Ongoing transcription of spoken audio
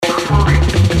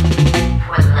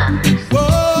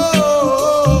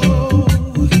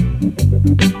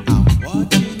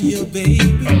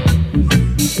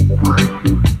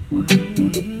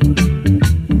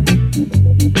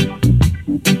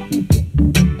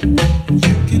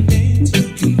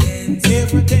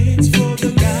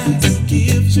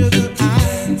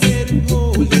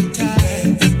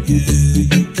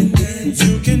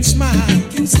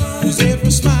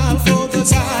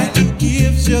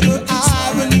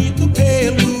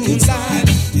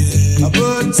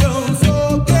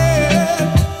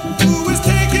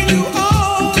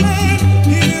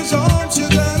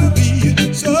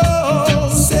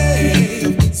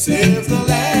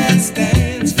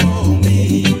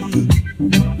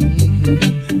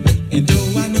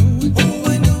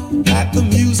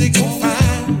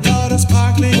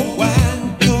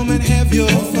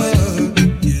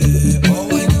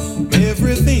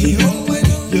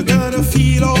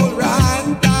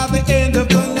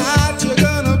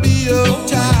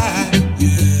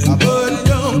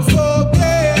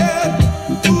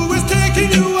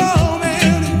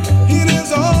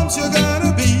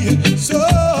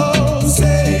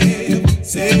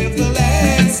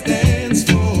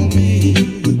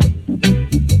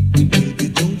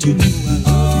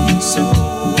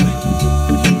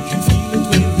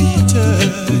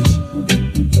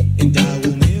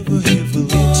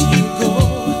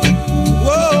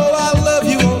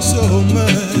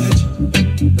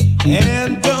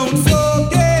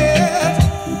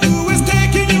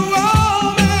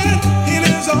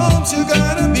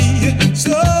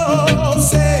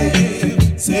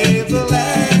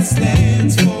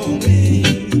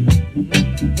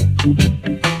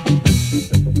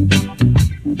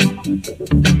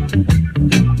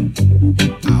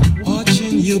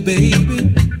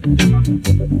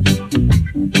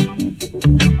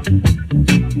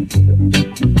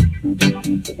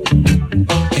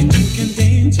And you can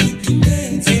dance,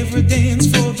 every dance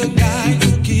for the guy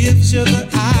who gives you the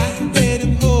eye. Let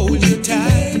him hold you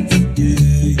tight.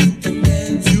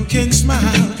 You can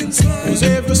smile, 'cause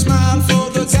every smile for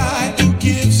the guy who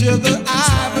gives you the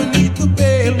eye beneath the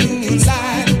pale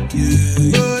moonlight.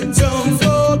 But don't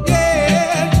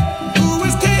forget who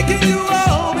is taking you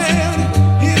home, and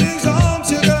in his arms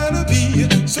you're gonna be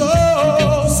so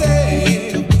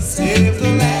safe. Save the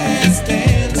last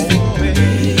dance for me.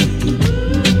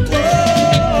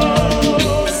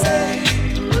 Oh,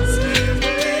 save the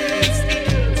last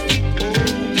dance.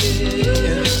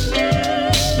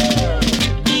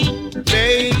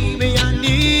 Baby, I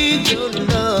need your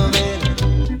loving.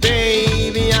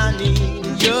 Baby, I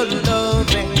need your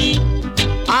loving.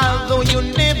 Although you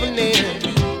never knew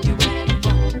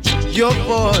your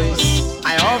voice,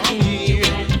 I often hear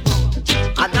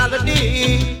another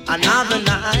day, another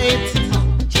night.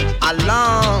 I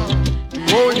long to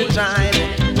hold you tight.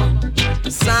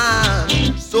 The sound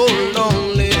so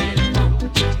lonely.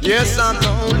 Yes, I'm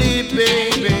lonely,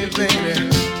 baby, baby.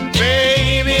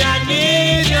 Baby, I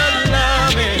need your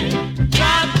loving.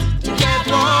 Got to get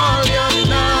all your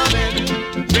loving.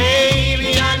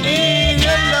 Baby, I need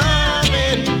your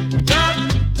loving. Got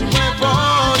to have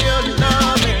all your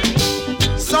loving.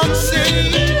 Some say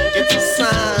it's a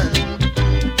sign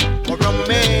for a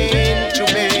man to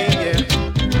be.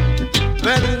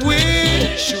 But we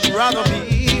should rather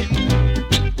be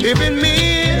giving me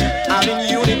having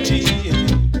unity.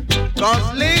 'Cause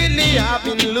lately I've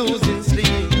been losing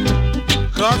sleep.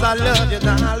 'Cause I love you,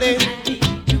 darling,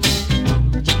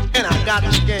 and I got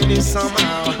to get it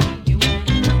somehow.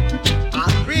 I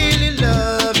really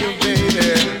love you, baby.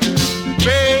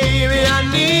 Baby, I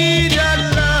need your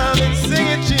love and sing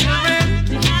it, children.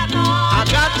 I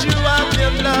got you out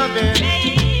there loving.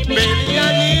 Baby, I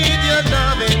need your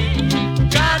loving.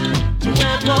 Got to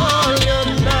have all your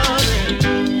loving.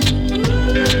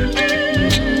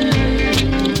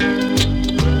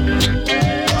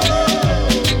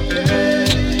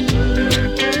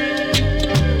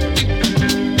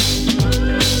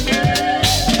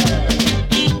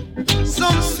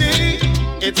 Some say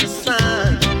it's a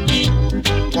sign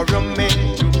for a man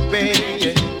to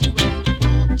pay.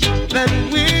 Then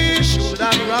we should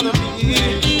have rather be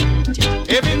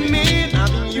every man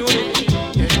having unity.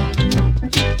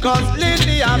 'Cause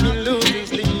lately I've been losing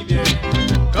sleep, yeah.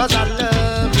 'Cause I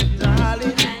love you,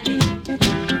 darling.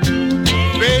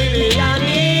 Baby, I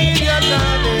need your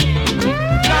loving.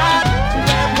 Got to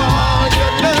have all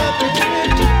your loving.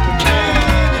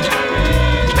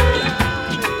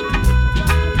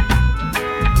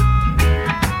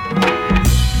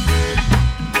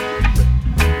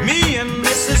 Me and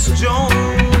Mrs. Jones,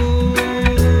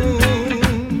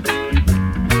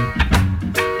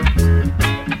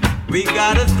 we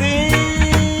got a thing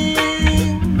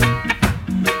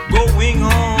going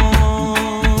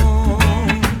on.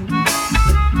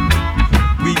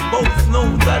 We both know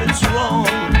that it's wrong,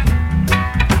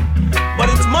 but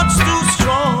it's much too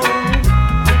strong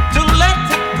to let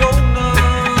it go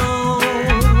now.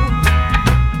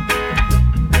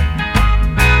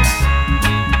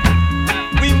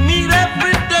 We meet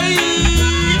every day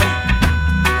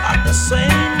at the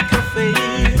same cafe,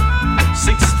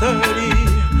 6:30,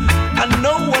 and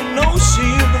no one knows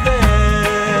she'll be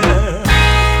there.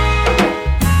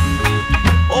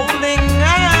 Holding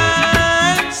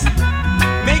hands,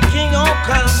 making all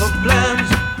kinds of plans,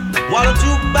 while the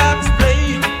jukebox play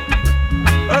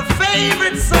her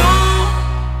favorite song.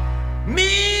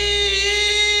 Me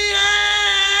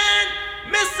and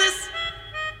Mrs.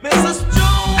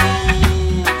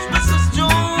 Jones, Mrs.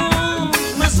 Jones,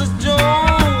 Mrs.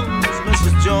 Jones,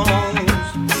 Mrs. Jones.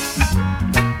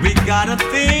 We got a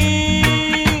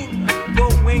thing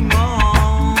going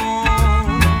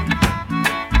on.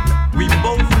 We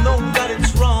both know that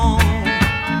it's wrong,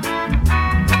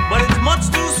 but it's much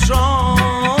too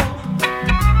strong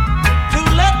to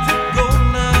let it go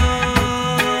now.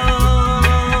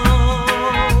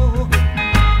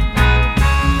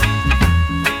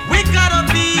 We gotta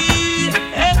be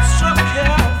extra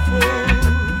careful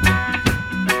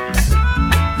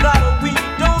that we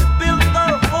don't build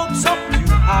our hopes up too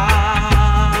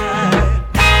high.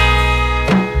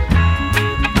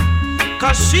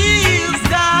 'Cause she's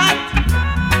got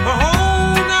her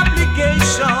own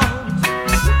obligations,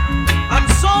 and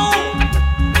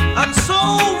so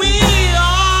we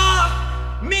are.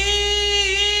 Me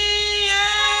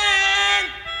and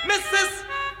Mrs.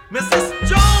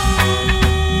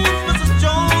 Jones, Mrs.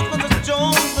 Jones, Mrs.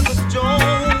 Jones, Mrs.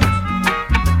 Jones.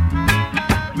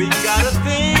 We got a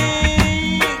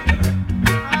thing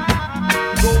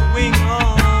going on.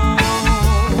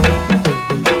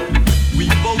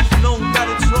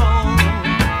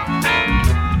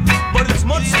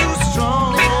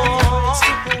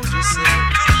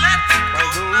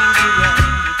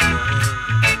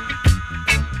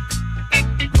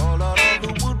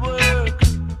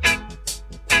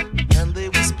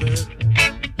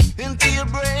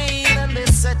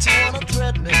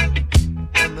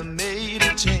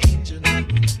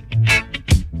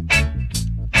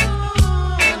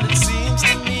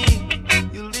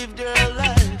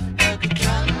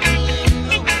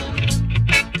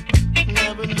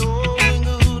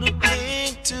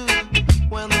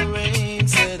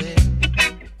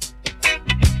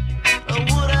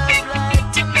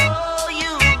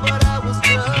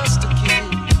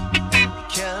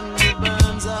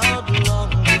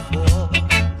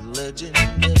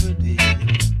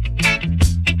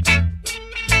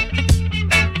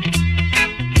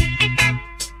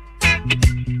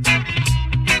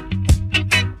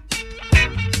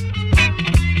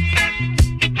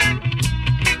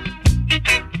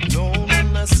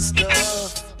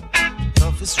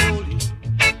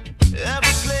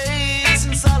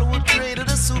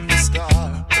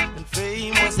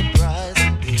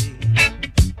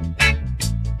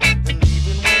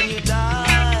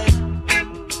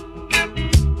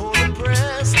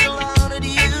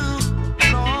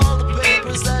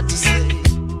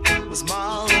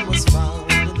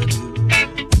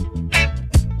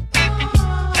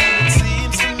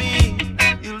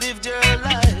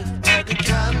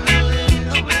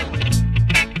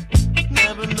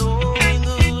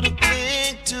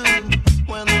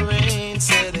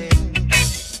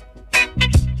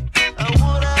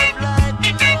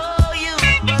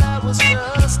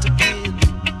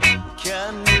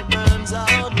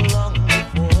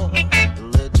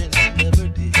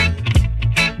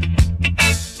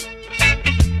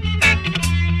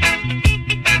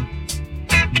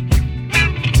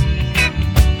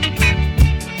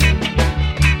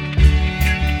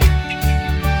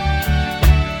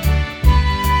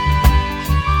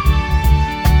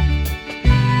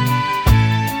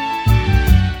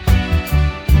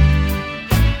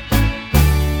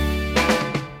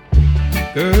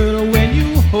 Girl, when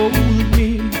you hold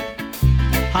me,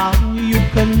 how you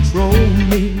control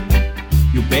me,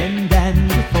 you bend and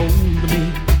you fold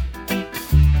me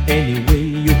any way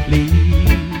you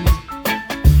please.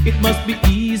 It must be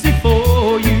easy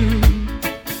for you,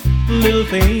 little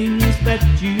things that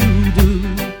you do,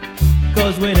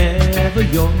 'cause whenever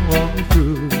you're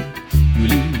through, you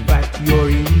leave at your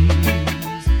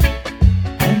ease.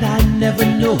 And I never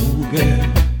know, girl,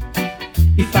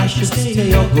 if I should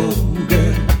stay or go,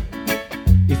 girl,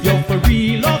 if you're for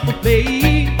real or for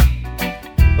play.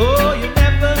 Oh, you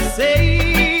never say,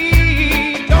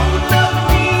 don't love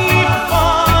me for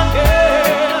fun,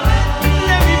 girl.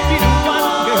 Let me be the one,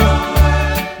 girl.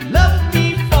 Love me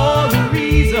for a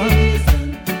reason.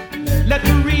 Let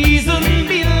the reason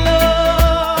be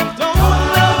love. Don't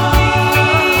love me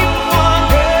for fun,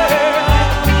 girl.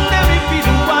 Let me be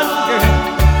the one, girl.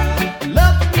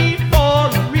 Love me for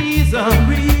a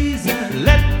reason.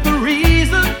 Let the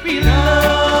reason be love.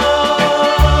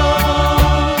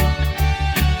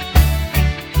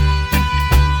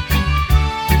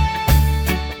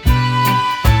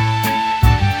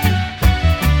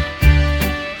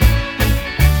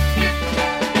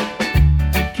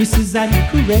 Kisses and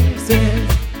caresses,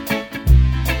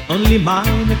 only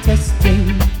mine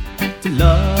attesting to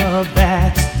love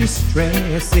that's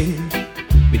distressing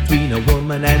between a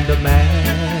woman and a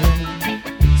man.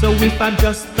 So if I'm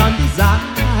just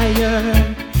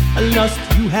undesired, a lust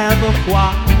you have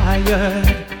acquired,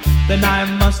 then I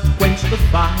must quench the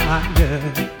fire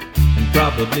and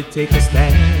probably take a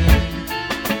stand.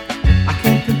 I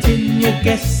can't continue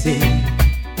guessing,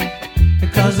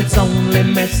 because it's only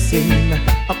messing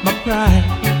up my pride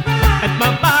and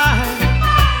my mind.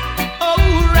 Oh,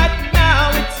 right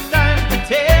now it's time to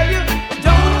tell you,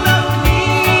 don't love me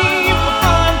for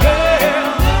fun, girl.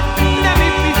 Let me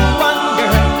be the one,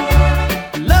 girl.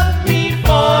 Love me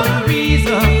for a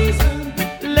reason.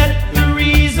 Let the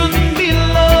reason be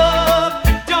love.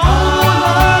 Don't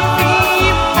love me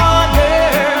for fun,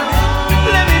 girl.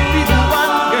 Let me be the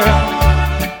one, girl.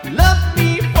 Love me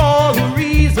for a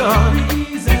reason.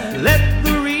 Let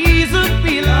the reason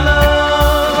be love.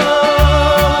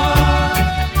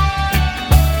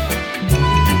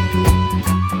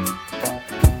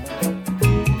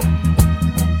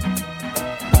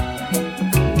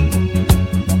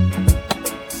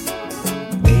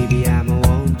 Baby, I'ma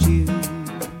want you.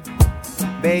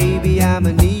 Baby,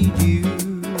 I'ma need you.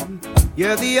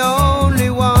 You're the only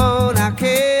one I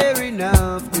care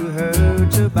enough to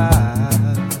hurt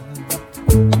about.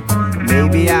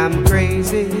 Maybe I'm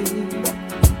crazy,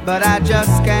 but I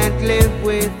just can't live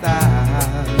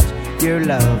without your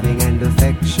loving and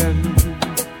affection,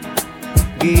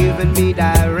 giving me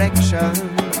direction,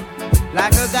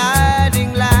 like a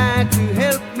guiding light to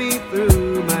help me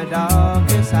through my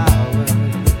darkest hour.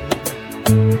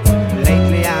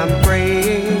 Lately I'm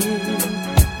praying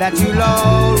that you'll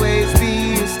always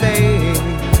be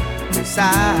staying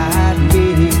beside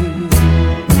me.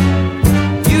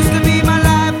 Used to be my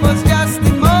life was just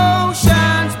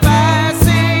emotions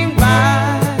passing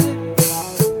by,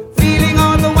 feeling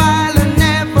all the while and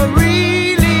never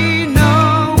really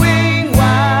knowing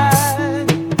why.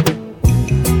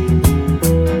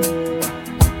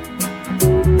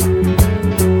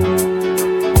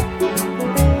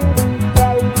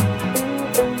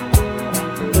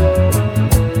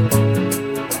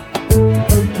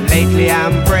 Lately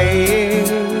I'm praying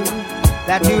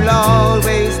that you'll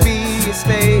always be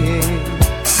staying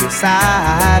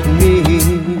beside me.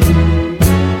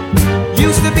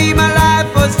 Used to be my life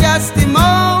was just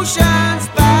emotions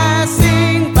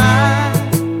passing by.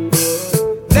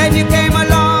 Then you came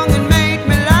along and made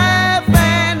me laugh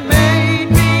and made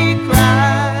me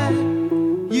cry.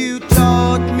 You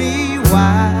taught me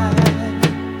why.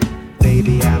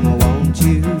 Baby, I'ma want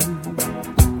you.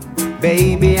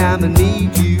 Baby, I'ma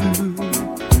need you.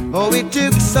 Oh, it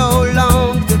took so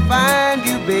long to find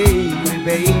you, baby.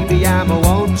 Baby, I'ma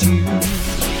want you.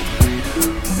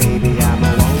 Baby, I'ma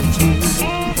want you.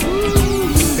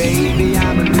 Baby,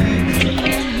 I'ma need you.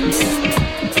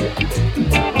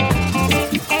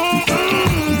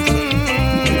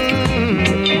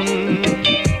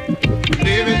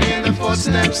 Living in the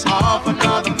footsteps of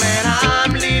another man,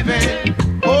 I'm leaving.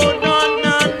 Oh, no,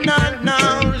 no, no, no.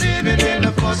 Living in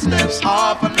the footsteps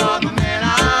of another man,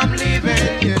 I'm leaving.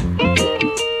 Yeah.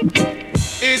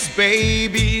 His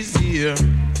baby's here,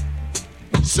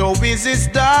 so is his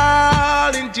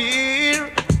darling dear.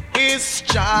 His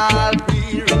child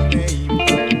will remain.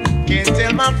 Can't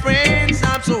tell my friends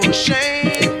I'm so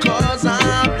ashamed, 'cause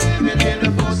I'm living in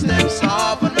the footsteps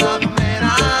of another man,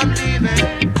 I'm leaving.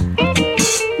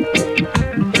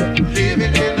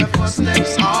 Living in the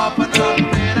footsteps of another man.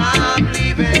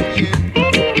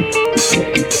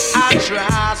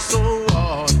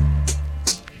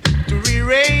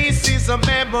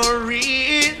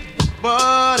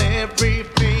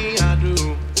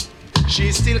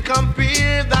 She still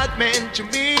compare that man to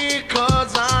me,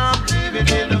 'cause I'm living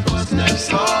in the footsteps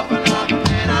of another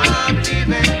man. I'm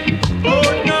living. Oh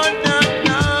no, no,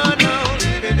 no, no.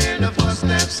 Living in the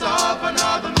footsteps of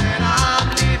another man. I'm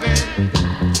living.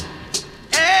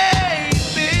 Hey,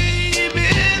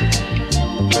 baby,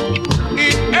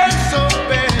 it hurts so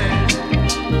bad.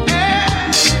 Hey,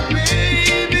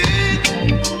 baby,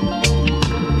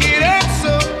 it hurts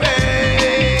so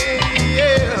bad.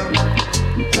 Yeah.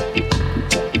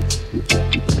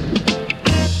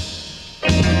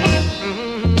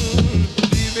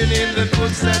 Living in the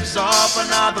footsteps of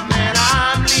another man,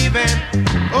 I'm leaving.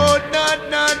 Oh no,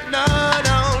 no, no,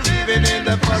 no. Living in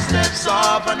the footsteps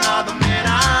of another man,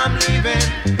 I'm leaving.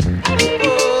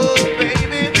 Oh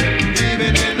baby,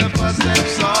 living in the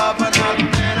footsteps of another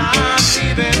man, I'm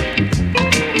leaving.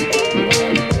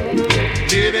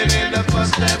 Living in the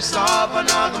footsteps of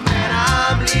another man,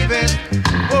 I'm leaving.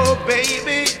 Oh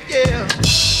baby, yeah.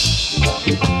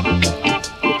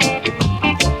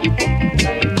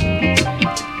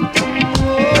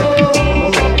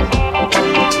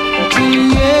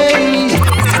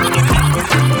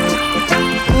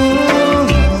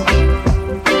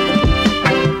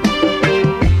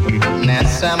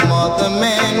 Some other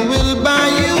man will buy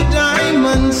you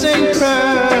diamonds and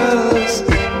pearls,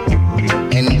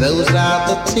 and those are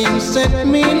the things that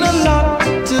mean a lot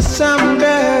to some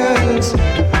girls.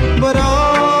 But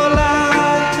all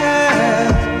I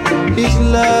have is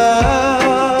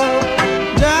love,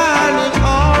 darling.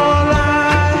 All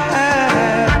I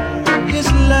have is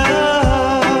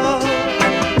love.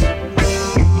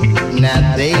 Now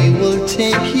they will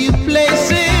take you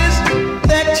places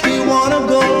that you wanna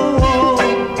go,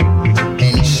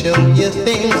 show you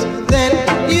things that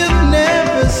you've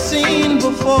never seen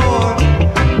before.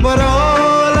 But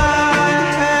all I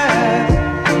have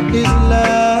is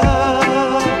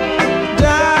love,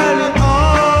 darling.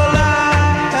 All I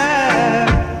have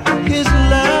is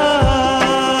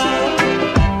love.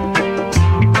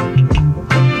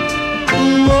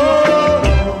 Oh,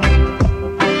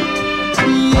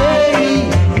 yeah.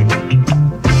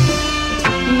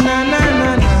 Na na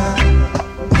na na.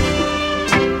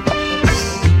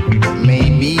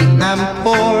 Maybe I'm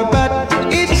poor, but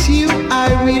it's you I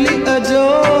really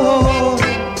adore.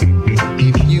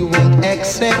 If you won't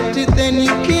accept it, then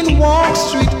you can walk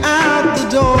straight out the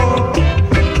door.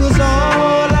 'Cause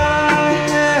all I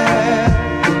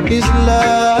have is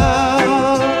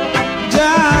love,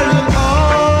 darling.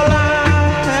 All I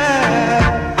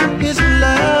have is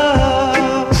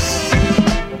love.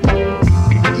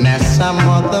 Now some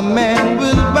other man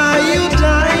will buy you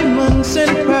diamonds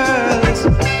and pearls,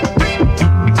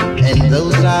 and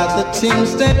those are the things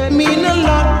that mean a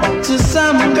lot to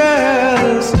some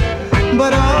girls.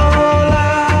 But all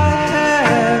I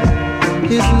have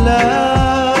is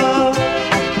love,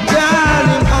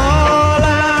 darling. All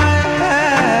I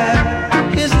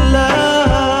have is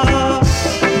love.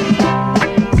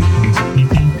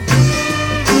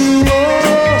 Oh,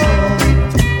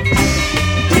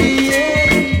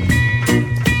 yeah.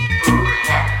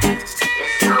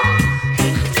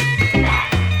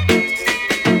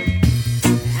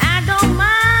 I don't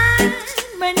mind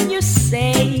when you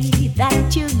say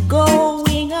that you're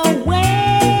going away.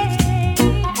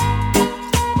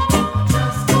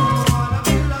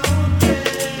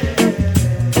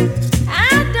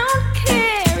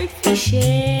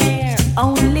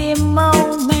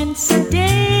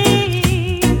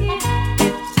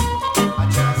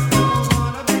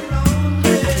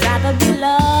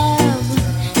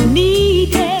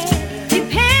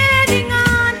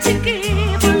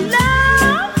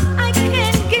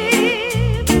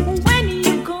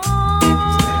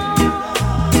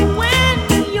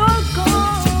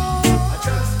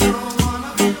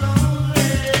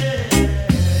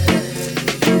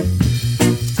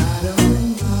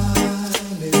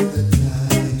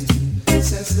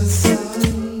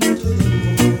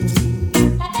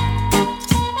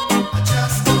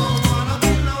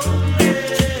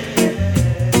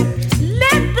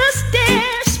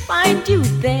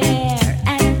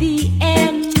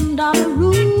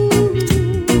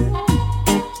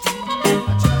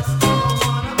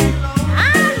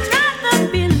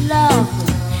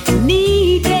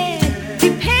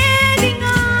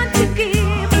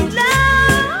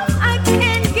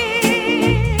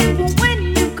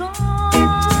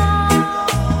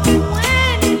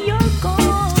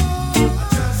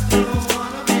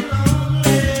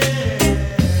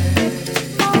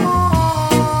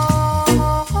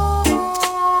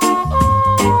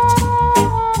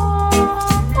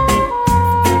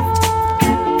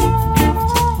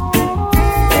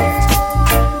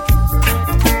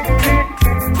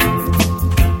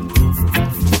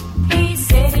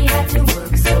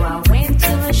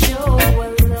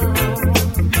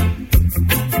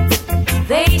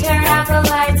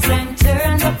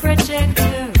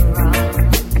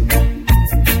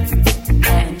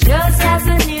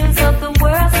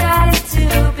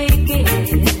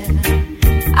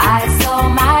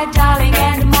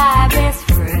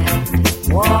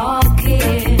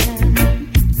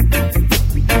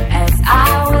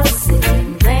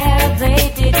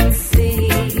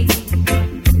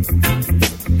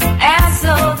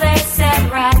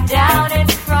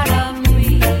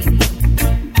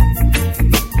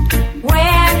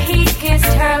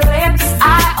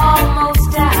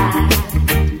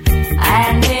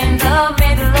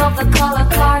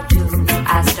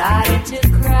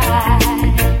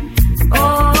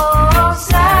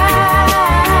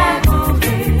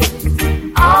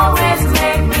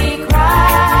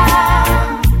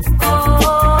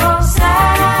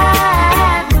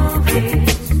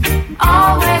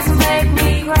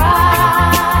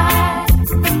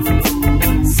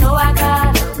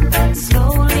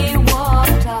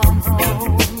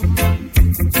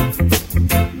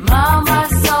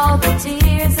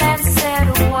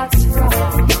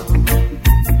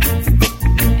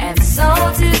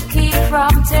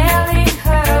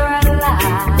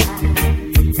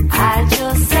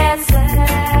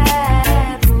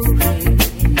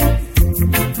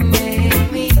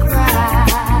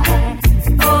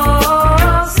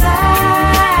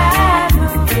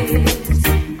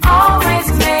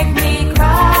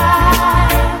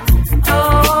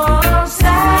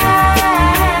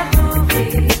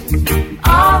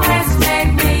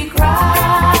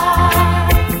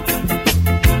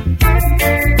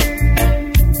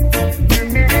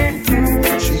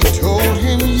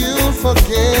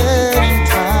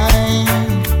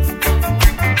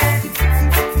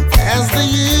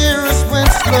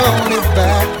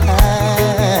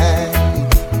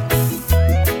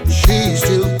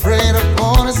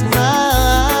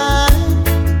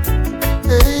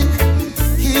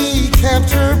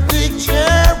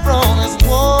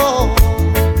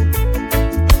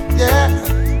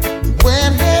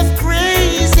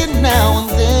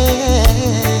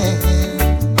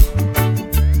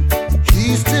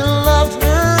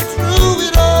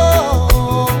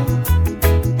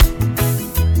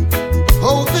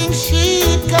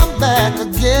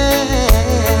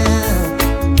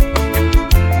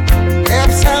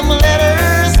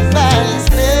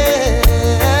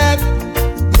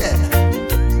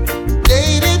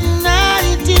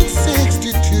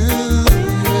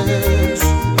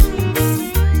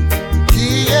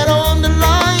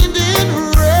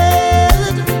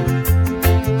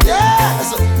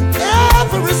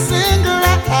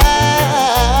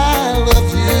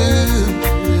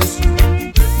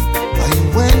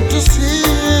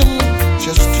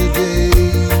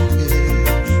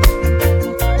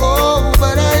 Oh,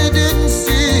 but I didn't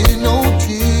see no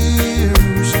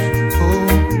tears. Oh,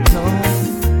 no.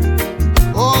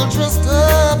 All dressed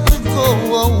up to go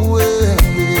away.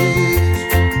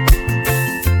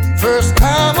 First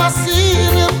time I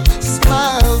seen him,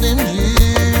 smiled in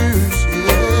years.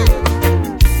 Yeah,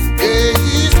 yeah,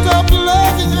 he stopped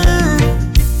loving her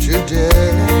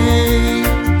today.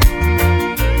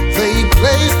 They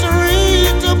placed a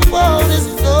wreath upon his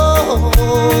door,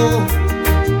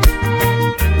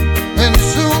 and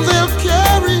soon they'll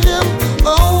carry him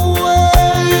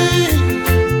away.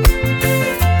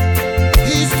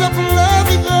 He stopped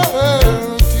loving her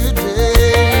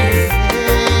today.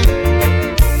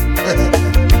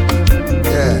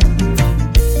 Yeah,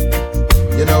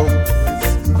 you know,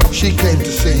 she came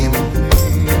to see him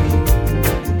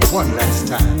one last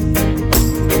time.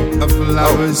 A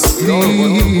flower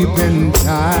sleeping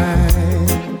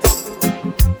tight,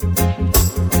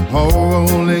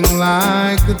 rolling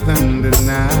like the thunder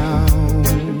now.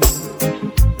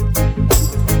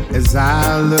 As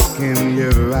I look in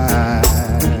your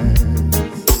eyes,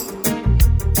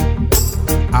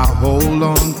 I hold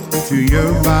on to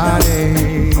your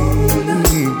body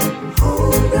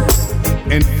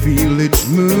and feel each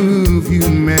move you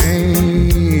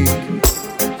make.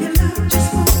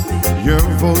 Your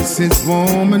voice is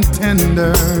warm and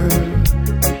tender,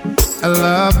 a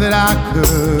love that I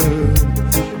could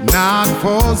not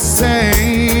forsake.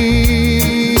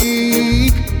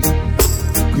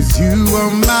 'Cause you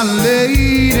are my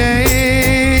lady,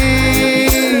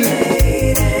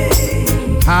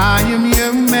 I am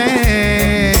your man.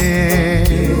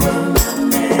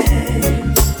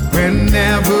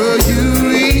 Whenever you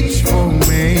reach for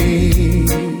me,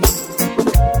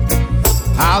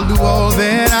 I'll do all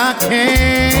that I can.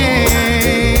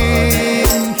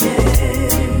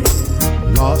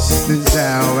 Lost is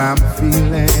how I'm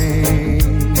feeling,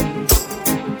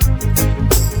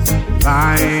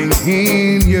 lying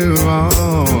in your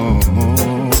arms,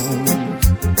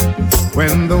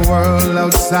 when the world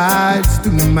outside's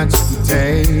too much to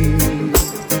take.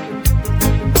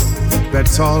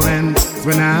 That's all ends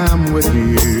when I'm with you,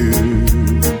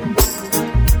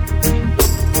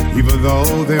 even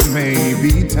though there may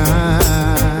be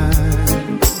times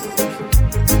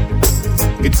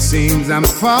it seems I'm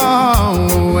far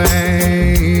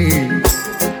away.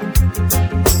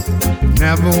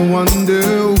 Never wonder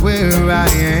where I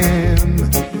am,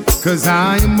 'cause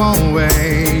I am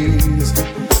always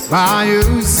by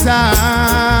your side.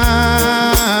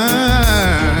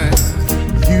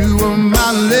 You are my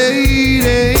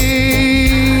lady,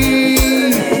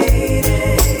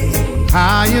 I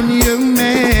am your man.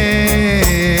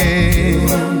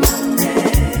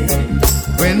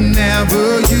 Whenever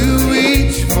you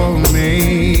reach for me,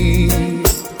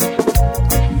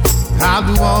 I'll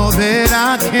do all that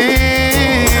I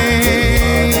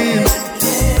can.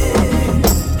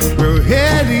 We're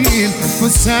heading for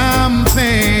something,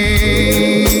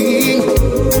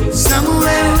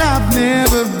 somewhere I've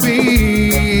never been.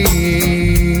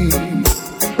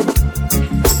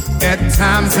 At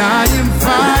times I am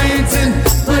fighting,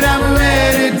 but I'm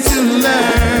ready to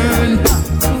learn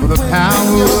for the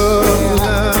power of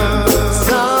love.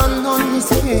 Sun on your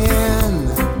skin,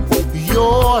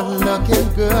 you're looking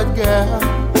good, girl,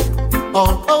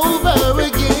 all over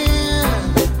again.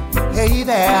 Hey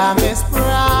there, Miss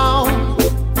Brown,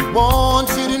 want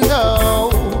you to know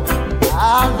I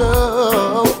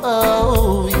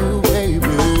love you,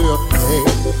 baby. Hey.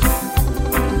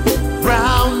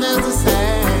 Brown as the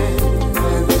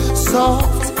sand,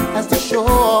 soft as the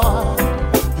shore,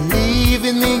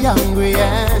 leaving me hungry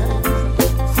and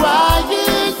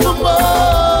crying for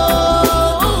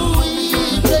more.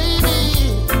 Baby,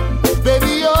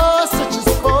 baby, you're such a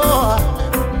sport,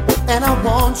 and I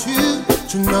want you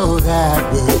to know that,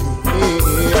 baby.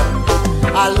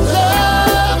 I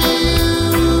love you,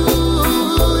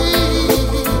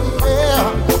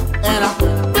 yeah, and I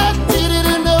bet you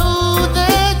didn't know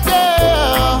that,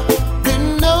 girl.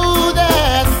 Didn't know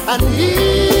that I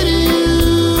need you,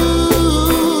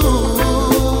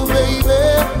 baby.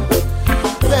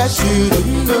 Bet you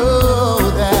didn't know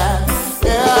that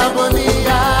ebony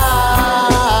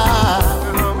eye,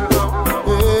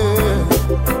 yeah,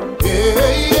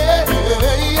 yeah,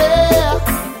 yeah.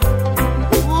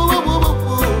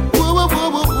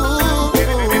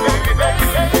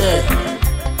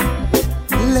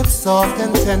 Lips soft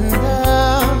and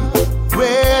tender,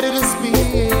 ready to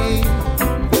speak.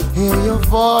 Hear your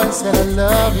voice and I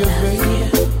love you, baby,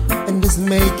 and it's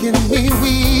making me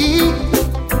weak.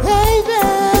 Hey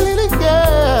there, little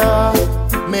girl,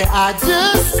 may I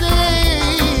just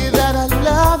say that I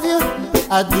love you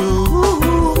I do,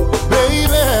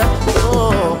 baby.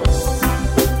 Oh,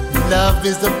 love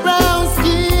is the brown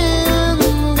skin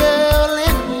girl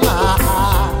in my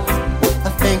eyes. I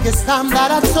think it's time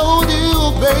that I told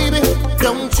you, baby.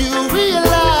 Don't you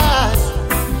realize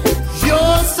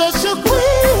you're such a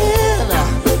queen,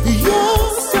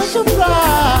 you're such a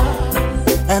bride,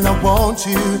 and I want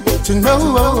you to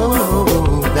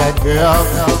know that, girl,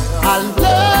 I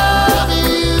love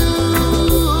you.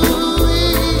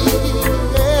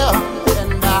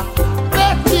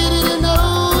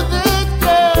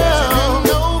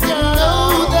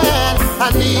 I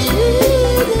need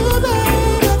you,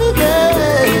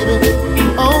 baby,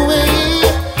 only,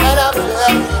 and I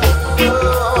love you,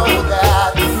 know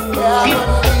that,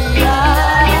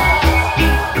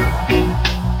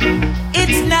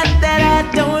 it's not that I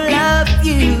don't love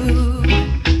you.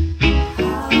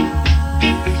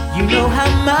 You know how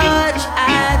much I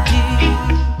do.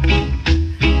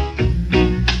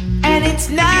 And it's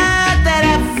not that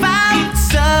I found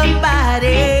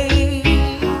somebody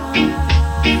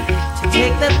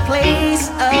take the place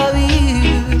of you,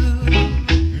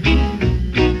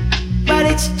 but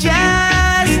it's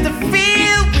just the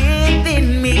feel within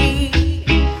me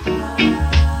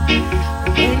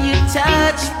when you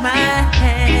touch my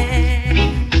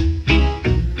hand,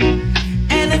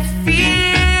 and the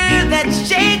fear that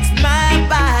shakes my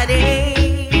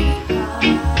body,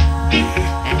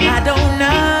 and I don't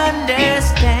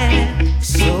understand,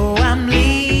 so I'm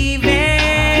leaving.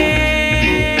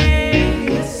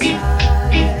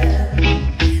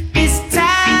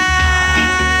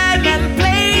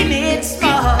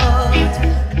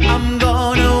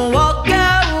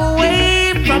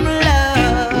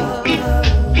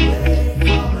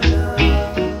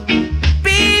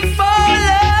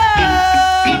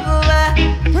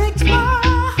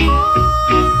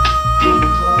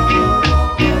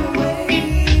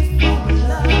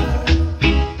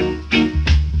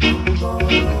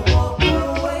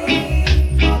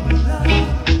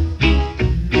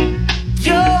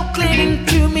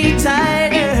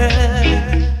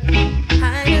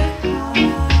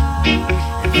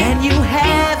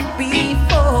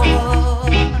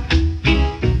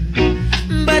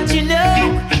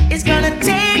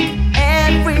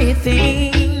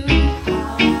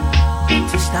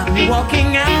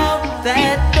 Walking out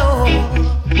that door,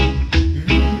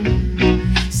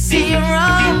 see your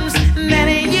arms that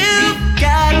you've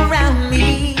got around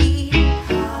me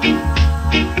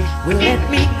will let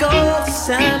me go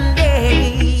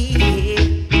someday.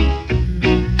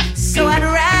 So I'd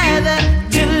rather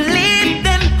to live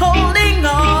than holding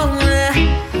on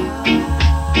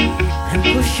and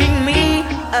pushing me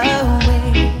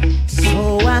away.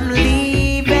 So I'm leaving.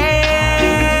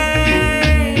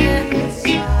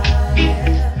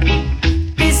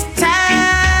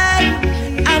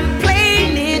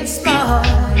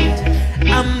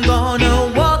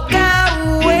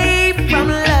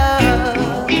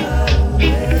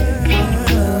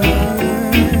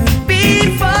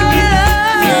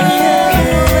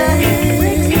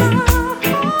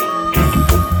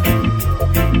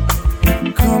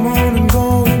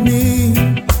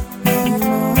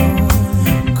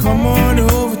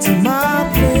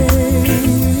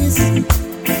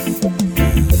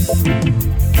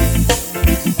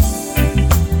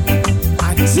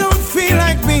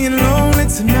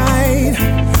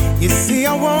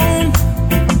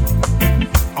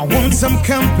 Some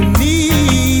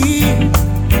company,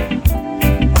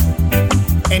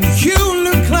 and you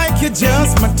look like you're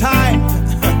just my type.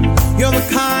 You're the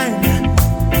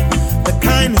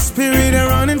kind of spirit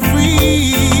running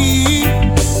free.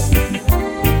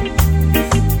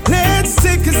 Let's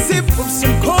take a sip of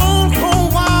some cold,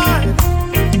 cold wine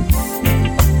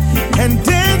and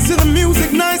dance to the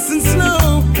music nice and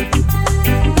slow.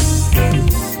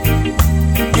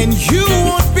 And you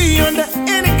won't be under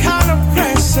any kind of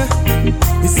pressure.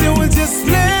 You see, we'll just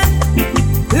let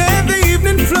the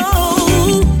evening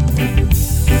flow.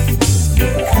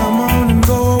 Come on and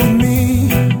go with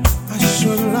me. I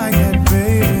sure like that,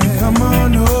 baby. Come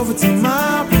on over to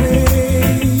my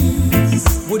place.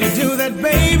 Would you do that,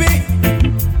 baby?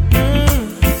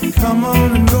 Come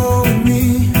on and go with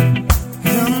me.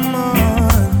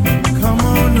 Come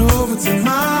on over to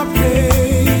my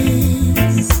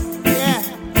place. Yeah.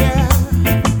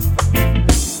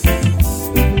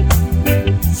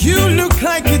 You look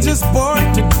like you're just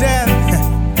bored to death,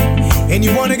 and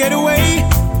you wanna get away.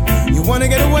 You wanna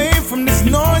get away from this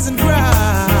noise and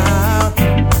crowd.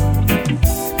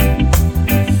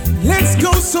 Let's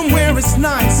go somewhere it's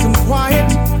nice and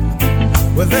quiet,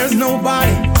 where there's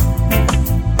nobody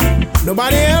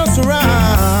else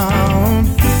around.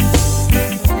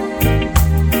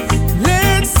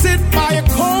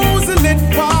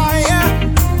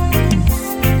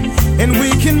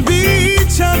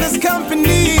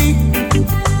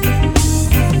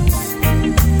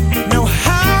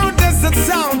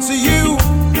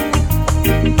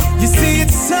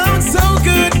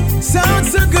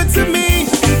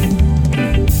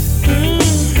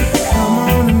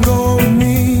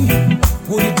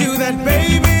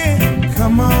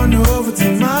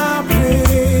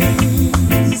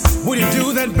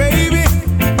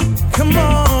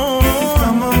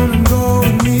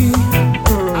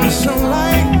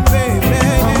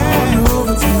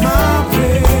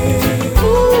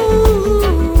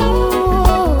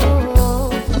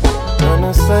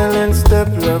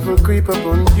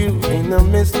 in a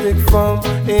mystic form,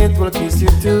 it will kiss you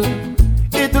too.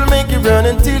 It will make you run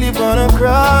until you wanna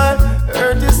cry.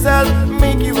 Hurt yourself,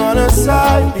 make you wanna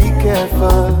sigh. Be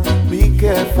careful, be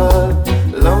careful.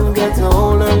 Love gets a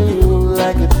hold on you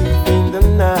like a thief in the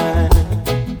night.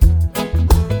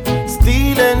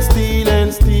 Stealing,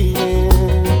 stealing, stealing,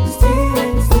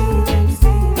 stealing, stealing,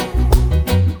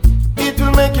 stealing. It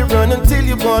will make you run until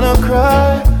you wanna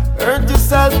cry. Hurt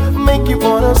yourself, make you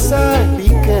wanna sigh. Be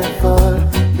careful,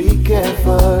 be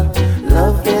careful.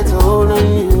 Love gets a hold on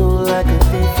you like a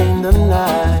thief in the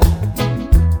night.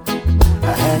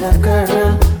 I had a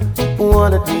girl who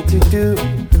wanted me to do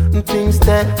things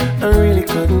that I really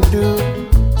couldn't do.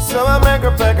 So I make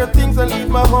her pack her things and leave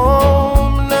my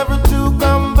home, never to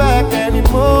come back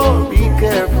anymore. Be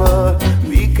careful,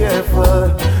 be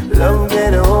careful. Love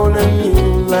get a hold on you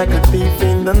like a thief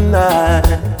in the night.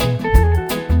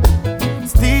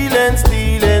 Stealing,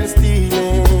 stealing,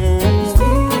 stealing,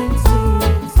 stealing,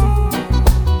 stealing, stealing.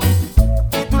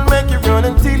 It will make you run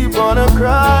until you wanna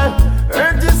cry.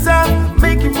 Hurt yourself,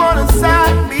 make you wanna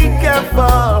sigh. Be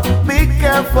careful, be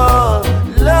careful.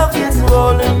 Love gets a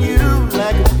hold on you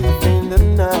like a thief in the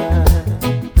night.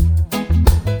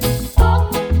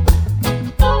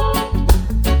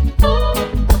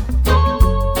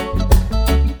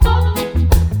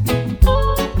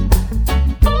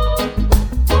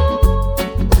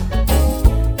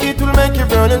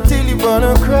 Until you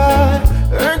wanna cry,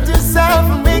 hurt yourself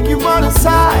and make you wanna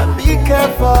sigh. Be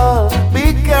careful,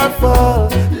 be careful.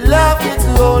 Love gets a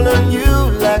hold on you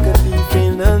like a thief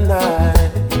in the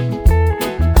night.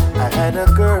 I had a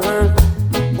girl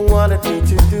who wanted me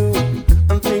to do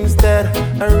things that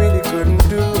I really couldn't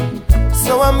do.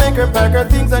 So I make her pack her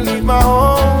things and leave my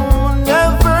home,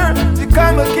 never to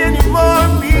come back anymore.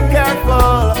 Be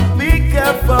careful, be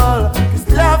careful, 'cause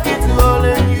love gets a hold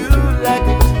on you like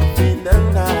a thief in the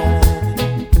night.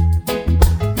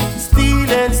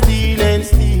 Stealing, stealing,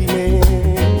 stealing,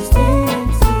 stealing,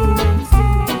 stealing,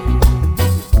 stealing.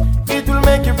 It will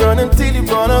make you run until you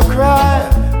wanna cry.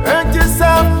 Hurt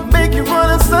yourself, make you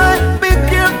wanna sigh. Be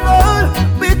careful,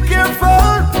 be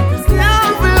careful, 'cause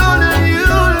love will hold on you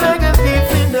like a thief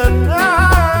in the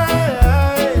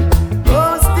night.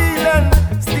 Oh, stealing,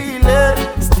 stealing,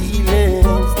 stealing,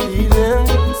 stealing,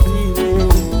 stealing,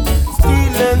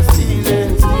 stealing,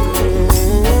 stealing, stealing,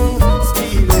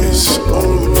 stealing. It's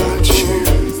all about you.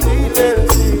 Stealing,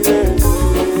 stealing,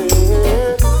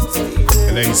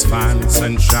 stealing. LA's fine with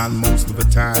sunshine most of the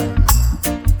time,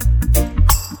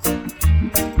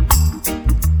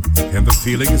 and the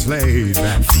feeling is laid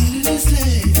back.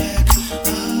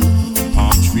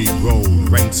 Palm tree road,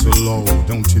 rent so low,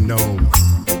 don't you know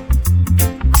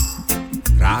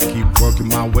that I keep working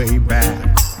my way back.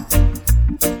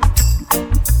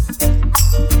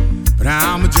 But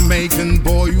I'm a Jamaican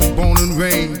boy who's born and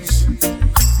raised.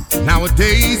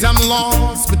 Nowadays I'm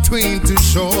lost between two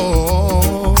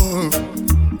shores.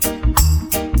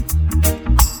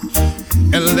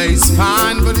 LA's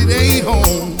fine, but it ain't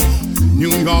home.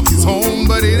 New York is home,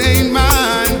 but it ain't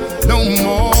mine no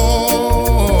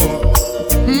more.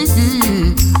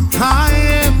 I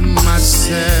am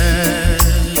myself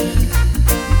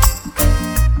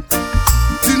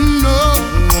to no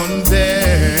one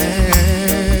there,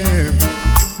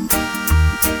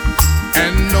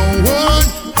 and no one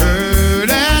heard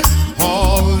at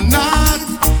all, not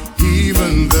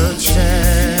even the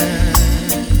chair.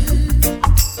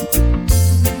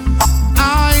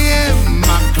 I am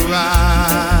my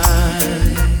cry,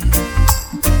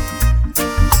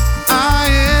 I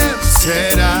am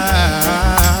said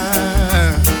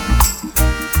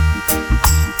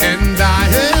and I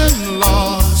am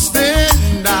lost,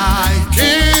 and I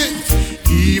can't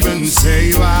even say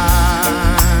why.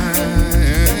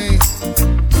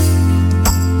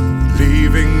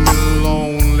 Leaving me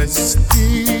lonely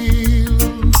still.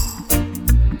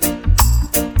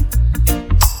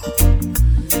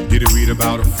 Did you read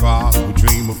about a father who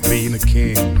dreamed of being a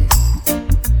king?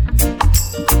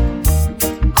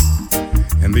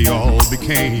 And they all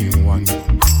became one,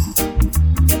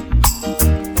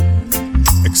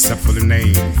 except for the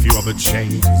name. A few other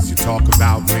changes. You talk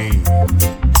about me,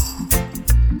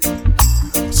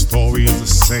 the story is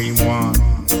the same one.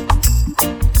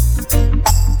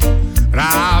 But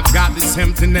I've got this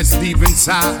emptiness deep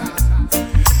inside,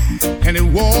 and it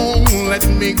won't let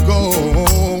me go.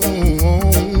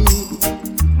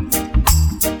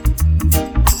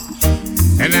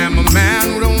 And I'm a man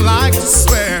who don't like to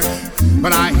swear,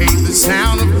 but I hate the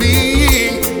sound of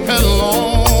being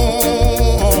alone.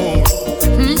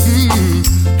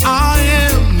 I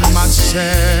am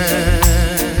myself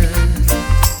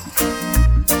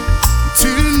to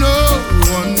no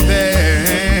one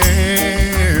there,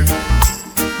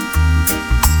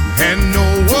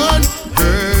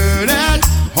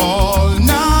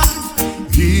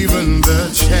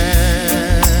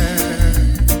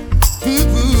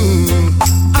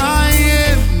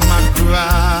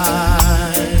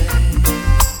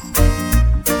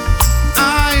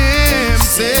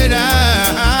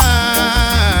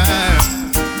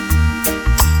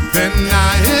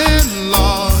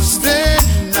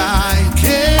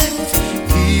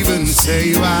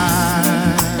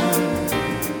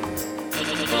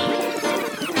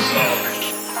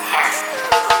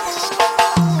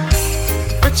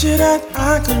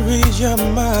 could read your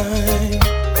mind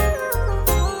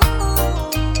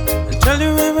and tell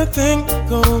you everything you're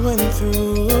going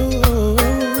through.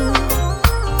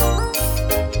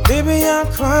 Baby, I'm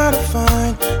trying to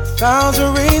find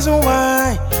 1,000 reasons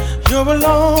why you're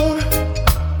alone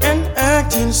and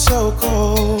acting so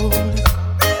cold.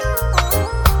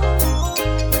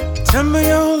 Tell me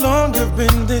how long you've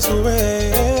been this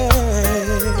way.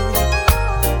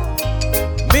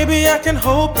 Maybe I can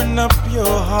open up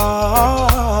your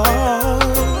heart.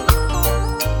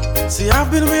 See, I've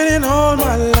been waiting all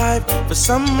my life for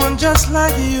someone just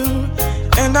like you,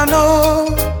 and I know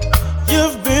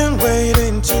you've been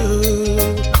waiting too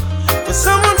for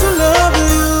someone to love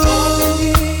you. All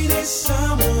you need is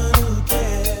someone who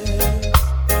cares,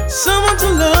 someone to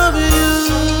love you,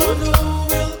 someone who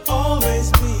will always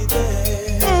be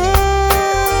there.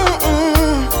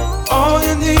 All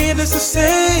you need is to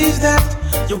say is that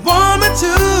you want me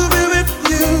to be with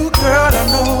you, girl. I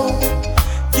know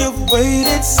you've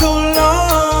waited so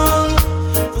long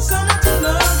for someone to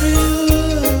love you,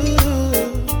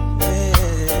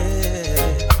 yeah.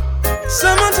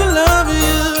 Someone to love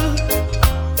you,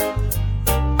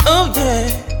 oh yeah.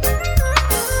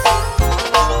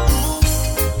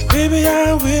 Baby, I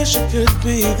wish I could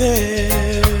be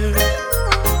there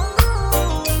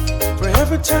for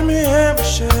every time you ever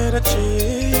shed a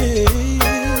tear.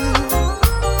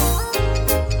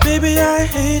 Baby, I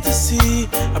hate to see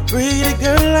a pretty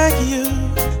girl like you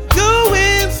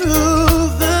going through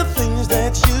the things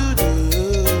that you do.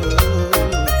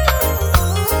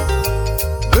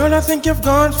 Girl, I think you've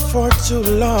gone for too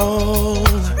long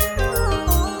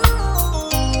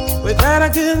without a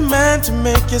good man to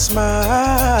make you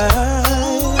smile.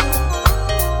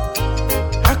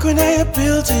 How could I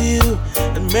appeal to you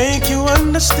and make you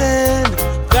understand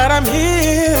that I'm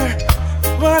here?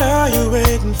 What are you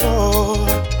waiting for?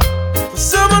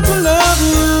 Someone to love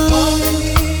you. All you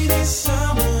need is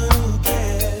someone who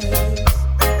cares,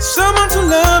 someone to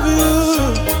love you,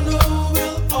 someone who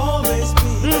will always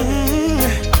be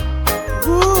there.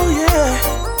 Ooh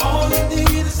yeah. All you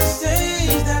need is to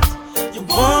say that you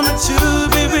want me to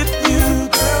be with you,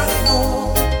 girl. I know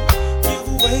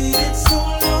you've waited so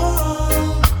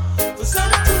long for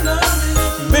someone to love you.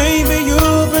 Maybe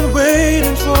you've been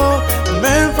waiting for a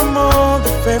man from all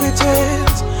the fairy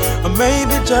tales, or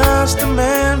maybe just a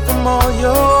man from all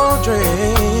your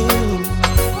dreams.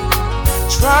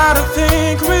 Try to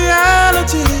think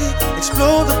reality,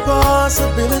 explore the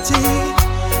possibilities.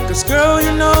 'Cause girl,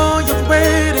 you know you've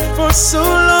waited for so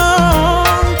long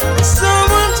for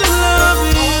someone to love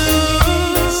you.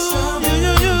 Someone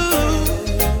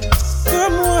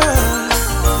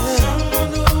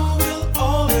who will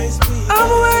always be there.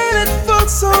 I've waited for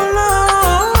so long.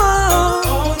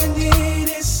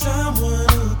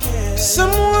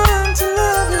 Someone to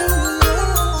love you,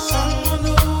 someone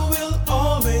who will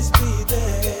always be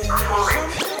there.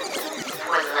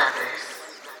 For lovers,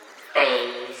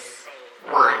 phase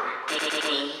 1,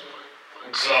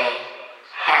 DJ.